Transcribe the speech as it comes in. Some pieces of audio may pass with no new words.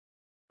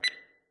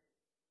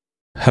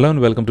Hello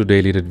and welcome to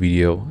Daily Read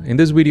video. In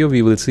this video,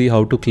 we will see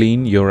how to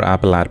clean your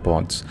Apple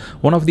AirPods,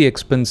 one of the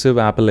expensive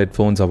Apple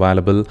headphones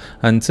available.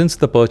 And since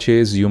the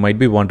purchase, you might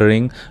be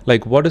wondering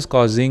like what is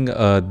causing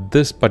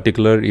this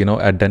particular,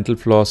 a dental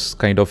floss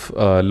kind of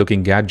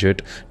looking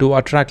gadget to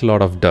attract a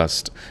lot of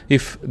dust.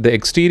 If the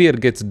exterior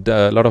gets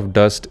a lot of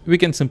dust, we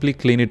can simply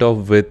clean it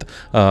off with,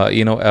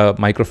 a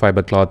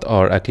microfiber cloth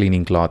or a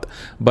cleaning cloth.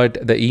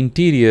 But the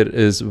interior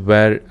is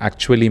where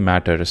actually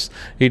matters.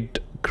 It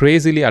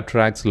crazily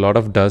attracts a lot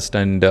of dust,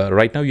 and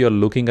right now you're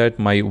looking at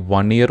my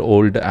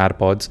 1-year-old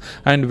AirPods,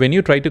 and when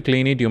you try to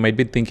clean it, you might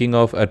be thinking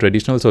of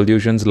traditional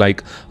solutions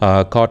like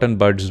cotton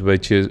buds,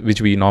 which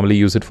we normally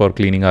use it for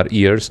cleaning our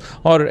ears,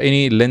 or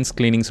any lens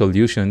cleaning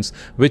solutions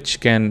which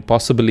can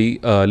possibly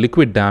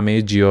liquid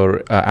damage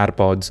your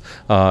AirPods,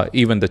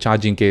 even the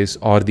charging case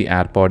or the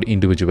AirPod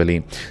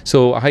individually.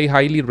 So I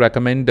highly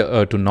recommend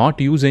to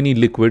not use any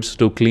liquids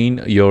to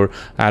clean your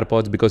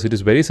AirPods because it is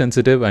very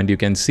sensitive, and you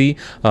can see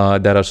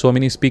there are so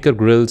many speaker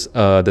grills,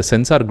 the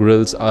sensor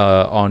grills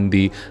on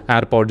the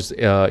AirPods,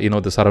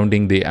 the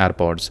surrounding the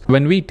AirPods.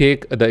 When we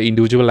take the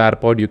individual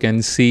AirPod, you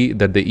can see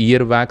that the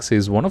ear wax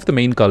is one of the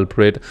main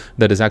culprit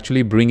that is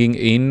actually bringing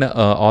in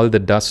all the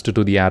dust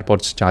to the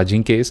AirPods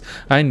charging case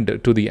and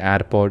to the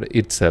AirPod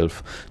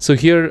itself. So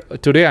here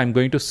today I'm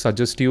going to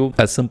suggest you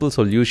a simple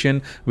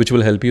solution which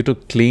will help you to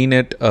clean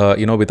it,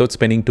 without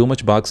spending too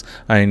much bucks,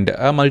 and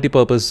a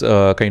multi-purpose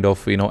kind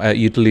of a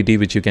utility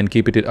which you can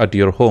keep it at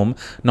your home,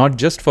 not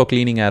just for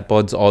cleaning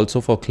AirPods, also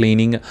for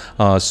cleaning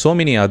so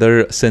many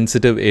other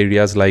sensitive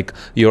areas like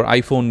your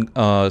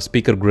iPhone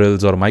speaker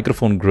grills or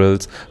microphone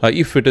grills.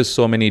 If it is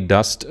so many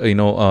dust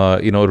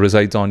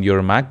resides on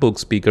your MacBook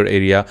speaker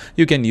area,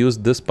 you can use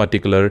this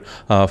particular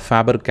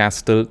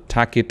Faber-Castell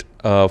Tackit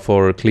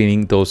for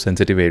cleaning those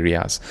sensitive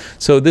areas.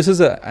 So this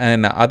is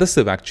an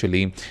adhesive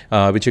actually,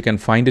 which you can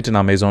find it in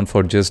Amazon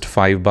for just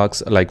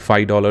 $5, like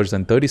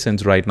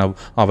 $5.30 right now,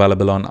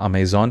 available on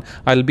Amazon.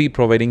 I'll be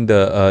providing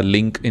the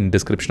link in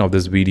description of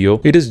this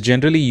video. It is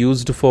generally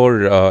used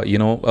for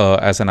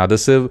as an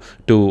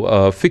adhesive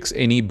to fix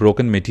any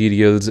broken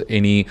materials,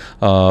 any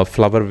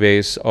flower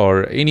vase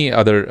or any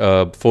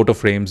other photo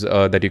frames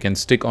that you can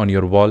stick on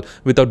your wall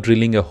without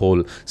drilling a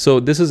hole. So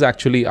this is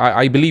actually,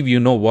 I believe you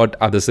know what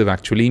adhesive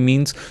actually means.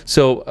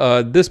 So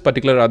this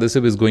particular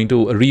adhesive is going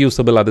to,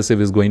 reusable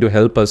adhesive is going to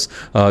help us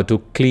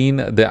to clean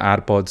the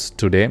AirPods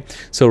today.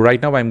 So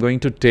right now I'm going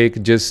to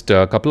take just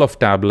a couple of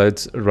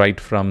tablets right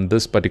from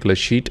this particular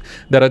sheet.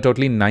 There are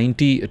totally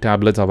 90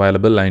 tablets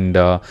available, and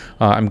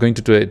I'm going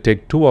to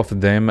take 2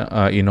 of them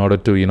in order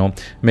to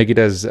make it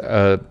as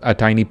a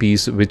tiny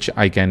piece which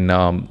I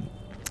can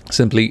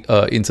simply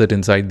insert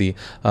inside the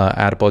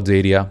AirPods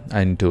area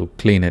and to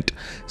clean it.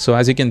 So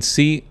as you can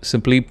see,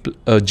 simply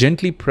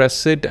gently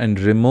press it and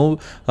remove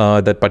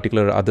that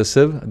particular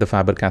adhesive, the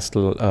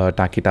Faber-Castell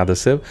Tackit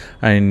adhesive,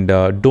 and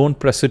don't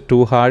press it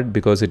too hard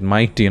because it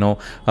might,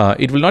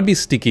 it will not be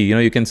sticky.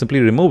 You can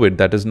simply remove it.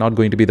 That is not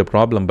going to be the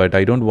problem, but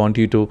I don't want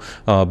you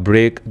to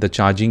break the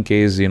charging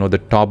case,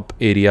 the top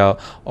area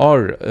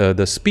or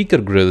the speaker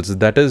grills.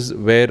 That is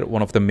where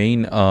one of the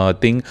main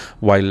thing,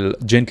 while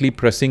gently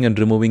pressing and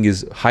removing,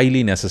 is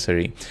highly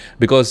necessary,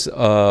 because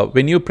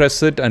when you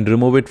press it and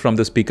remove it from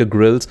the speaker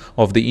grills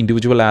of the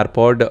individual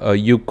AirPod,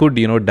 you could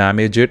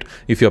damage it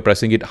if you're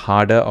pressing it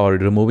harder or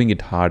removing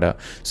it harder.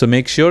 So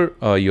make sure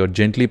you're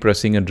gently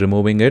pressing and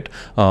removing it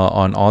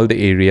on all the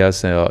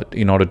areas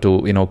in order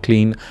to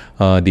clean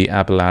the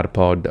Apple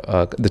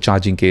AirPod, the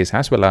charging case,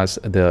 as well as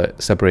the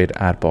separate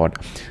AirPod.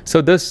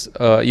 So this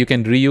you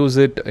can reuse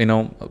it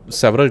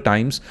several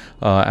times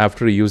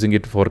after using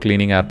it for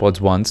cleaning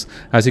AirPods once.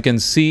 As you can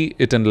see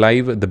it in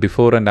live, the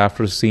before and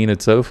after scene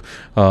itself,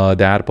 the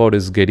AirPod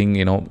is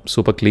getting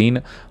super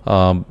clean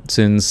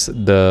since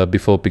the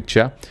before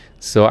picture.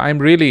 So I'm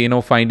really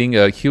finding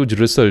a huge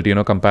result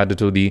compared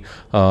to the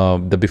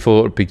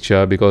before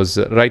picture, because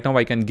right now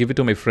I can give it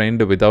to my friend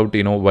without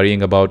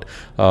worrying about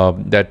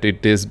that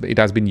it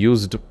has been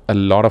used a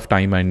lot of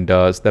time, and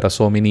there are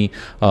so many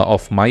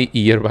of my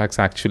earwax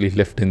actually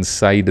left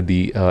inside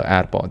the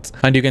AirPods.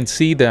 And you can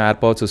see the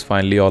AirPods is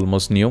finally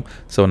almost new,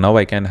 so now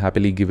I can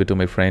happily give it to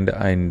my friend.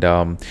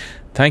 And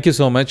thank you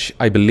so much.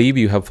 I believe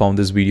you have found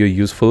this video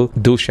useful.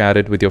 Do share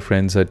it with your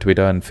friends at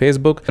Twitter and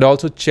Facebook, and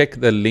also check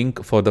the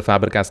link for the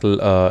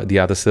Faber-Castell, the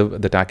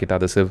adhesive, the Tackit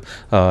adhesive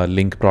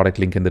product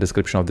link in the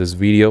description of this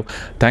video.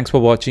 Thanks for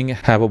watching.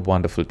 Have a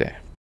wonderful day.